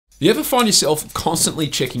You ever find yourself constantly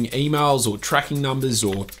checking emails or tracking numbers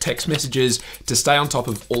or text messages to stay on top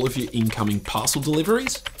of all of your incoming parcel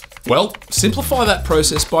deliveries? Well, simplify that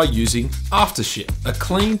process by using AfterShip, a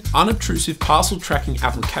clean, unobtrusive parcel tracking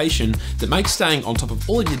application that makes staying on top of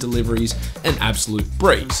all of your deliveries an absolute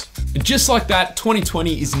breeze. And just like that,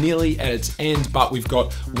 2020 is nearly at its end, but we've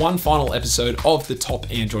got one final episode of the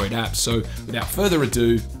top Android apps. So without further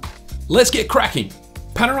ado, let's get cracking.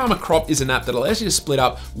 Panorama Crop is an app that allows you to split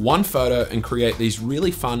up one photo and create these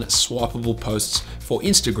really fun swipeable posts for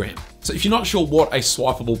Instagram. So if you're not sure what a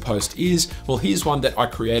swipeable post is, well, here's one that I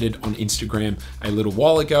created on Instagram a little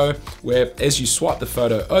while ago, where as you swipe the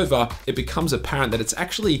photo over, it becomes apparent that it's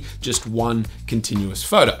actually just one continuous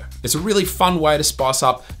photo. It's a really fun way to spice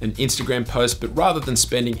up an Instagram post, but rather than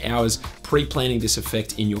spending hours pre-planning this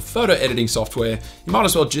effect in your photo editing software, you might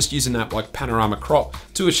as well just use an app like Panorama Crop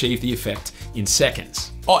to achieve the effect in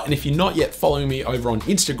seconds. Oh, and if you're not yet following me over on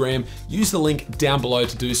Instagram, use the link down below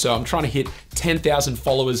to do so. I'm trying to hit 10,000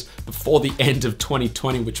 followers before the end of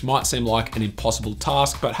 2020, which might seem like an impossible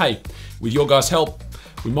task, but hey, with your guys' help,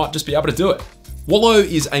 we might just be able to do it. Wallow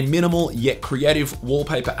is a minimal yet creative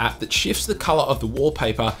wallpaper app that shifts the color of the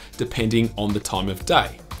wallpaper depending on the time of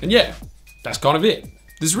day. And yeah, that's kind of it.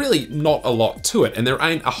 There's really not a lot to it, and there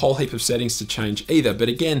ain't a whole heap of settings to change either, but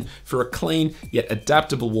again, for a clean yet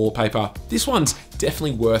adaptable wallpaper, this one's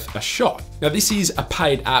definitely worth a shot. Now this is a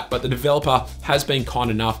paid app, but the developer has been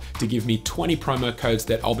kind enough to give me 20 promo codes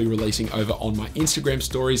that I'll be releasing over on my Instagram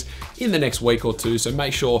stories in the next week or two, so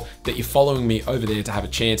make sure that you're following me over there to have a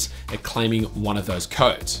chance at claiming one of those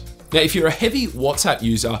codes. Now, if you're a heavy WhatsApp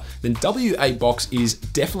user, then WA Box is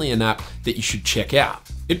definitely an app that you should check out.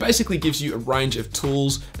 It basically gives you a range of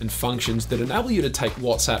tools and functions that enable you to take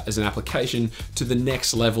WhatsApp as an application to the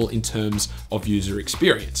next level in terms of user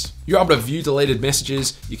experience. You're able to view deleted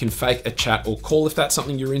messages, you can fake a chat or call if that's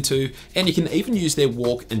something you're into, and you can even use their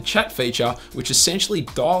walk and chat feature, which essentially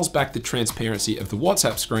dials back the transparency of the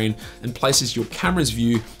WhatsApp screen and places your camera's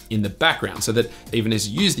view in the background so that even as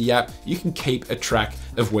you use the app, you can keep a track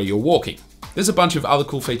of where you're walking. There's a bunch of other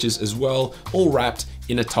cool features as well, all wrapped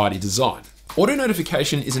in a tidy design. Auto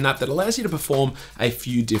notification is an app that allows you to perform a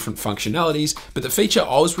few different functionalities, but the feature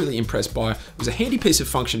I was really impressed by was a handy piece of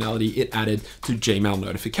functionality it added to Gmail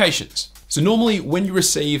notifications. So normally when you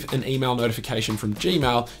receive an email notification from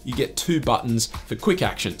Gmail, you get two buttons for quick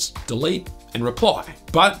actions, delete and reply.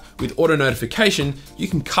 But with auto notification, you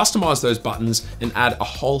can customize those buttons and add a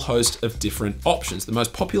whole host of different options, the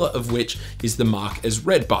most popular of which is the mark as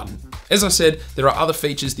read button. As I said, there are other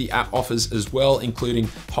features the app offers as well, including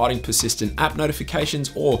hiding persistent app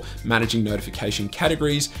notifications or managing notification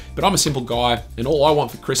categories, but I'm a simple guy and all I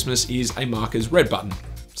want for Christmas is a mark as read button.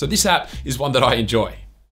 So this app is one that I enjoy.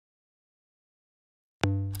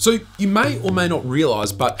 So you may or may not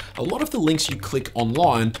realize, but a lot of the links you click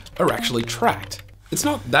online are actually tracked. It's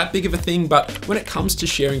not that big of a thing, but when it comes to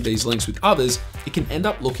sharing these links with others, it can end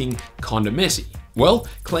up looking kinda messy. Well,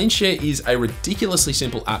 CleanShare is a ridiculously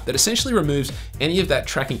simple app that essentially removes any of that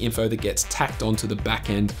tracking info that gets tacked onto the back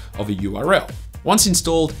end of a URL. Once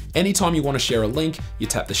installed, anytime you want to share a link, you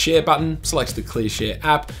tap the share button, select the ClearShare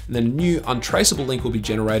app, and then a new untraceable link will be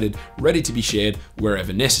generated, ready to be shared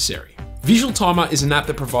wherever necessary. Visual Timer is an app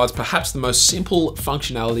that provides perhaps the most simple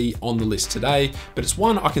functionality on the list today, but it's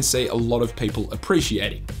one I can see a lot of people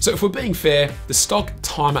appreciating. So if we're being fair, the stock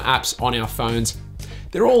timer apps on our phones,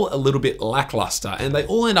 they're all a little bit lackluster and they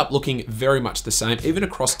all end up looking very much the same, even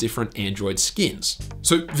across different Android skins.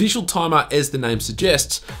 So Visual Timer, as the name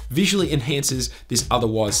suggests, visually enhances this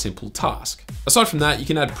otherwise simple task. Aside from that, you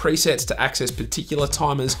can add presets to access particular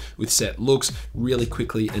timers with set looks really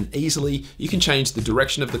quickly and easily. You can change the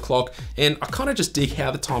direction of the clock, and I kind of just dig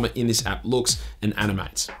how the timer in this app looks and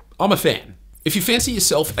animates. I'm a fan. If you fancy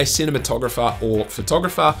yourself a cinematographer or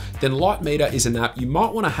photographer, then Light Meter is an app you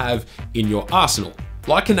might want to have in your arsenal.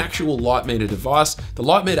 Like an actual light meter device, the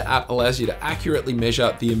Light Meter app allows you to accurately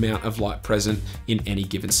measure the amount of light present in any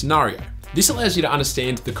given scenario. This allows you to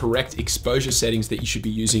understand the correct exposure settings that you should be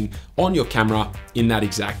using on your camera in that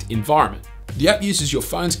exact environment. The app uses your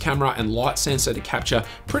phone's camera and light sensor to capture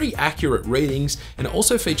pretty accurate readings, and it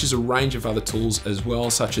also features a range of other tools as well,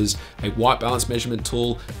 such as a white balance measurement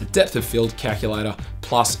tool, a depth of field calculator,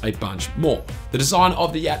 plus a bunch more. The design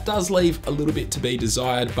of the app does leave a little bit to be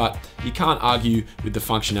desired, but you can't argue with the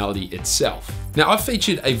functionality itself. Now, I've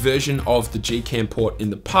featured a version of the Gcam port in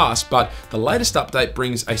the past, but the latest update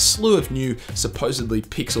brings a slew of new, supposedly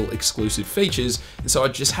Pixel exclusive features, and so I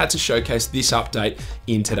just had to showcase this update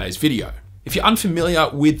in today's video. If you're unfamiliar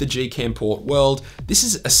with the Gcam port world, this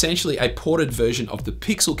is essentially a ported version of the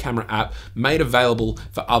Pixel camera app made available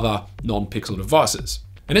for other non-Pixel devices.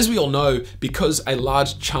 And as we all know, because a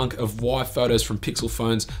large chunk of why photos from Pixel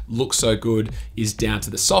phones look so good is down to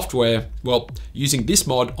the software, well, using this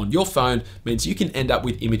mod on your phone means you can end up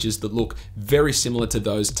with images that look very similar to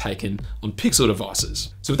those taken on Pixel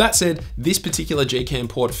devices. So with that said, this particular Gcam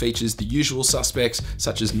port features the usual suspects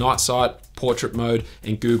such as night sight, portrait mode,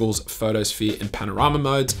 and Google's photosphere and panorama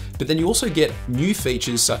modes, but then you also get new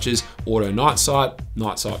features such as auto night sight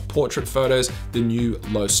portrait photos, the new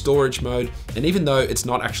low storage mode, and even though it's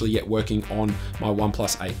not actually yet working on my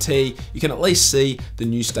OnePlus 8T, you can at least see the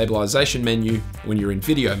new stabilization menu when you're in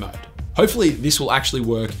video mode. Hopefully this will actually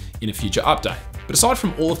work in a future update. But aside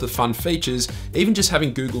from all of the fun features, even just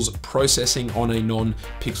having Google's processing on a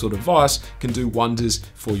non-Pixel device can do wonders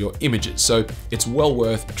for your images, so it's well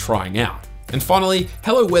worth trying out. And finally,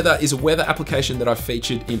 Hello Weather is a weather application that I've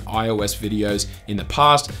featured in iOS videos in the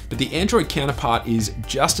past, but the Android counterpart is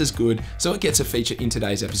just as good, so it gets a feature in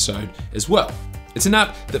today's episode as well. It's an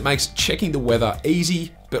app that makes checking the weather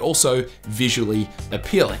easy, but also visually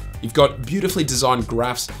appealing. You've got beautifully designed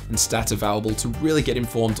graphs and stats available to really get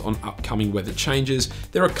informed on upcoming weather changes.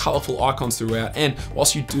 There are colorful icons throughout, and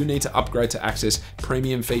whilst you do need to upgrade to access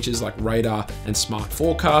premium features like radar and smart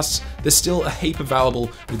forecasts, there's still a heap available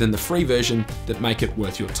within the free version that make it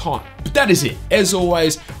worth your time. But that is it. As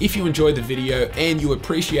always, if you enjoyed the video and you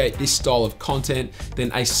appreciate this style of content,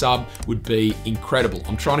 then a sub would be incredible.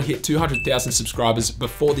 I'm trying to hit 200,000 subscribers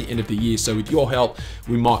before the end of the year, so with your help,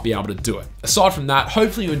 we might be able to do it. Aside from that,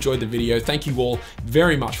 hopefully you enjoyed the video. Thank you all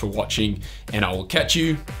very much for watching, and I will catch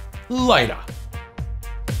you later.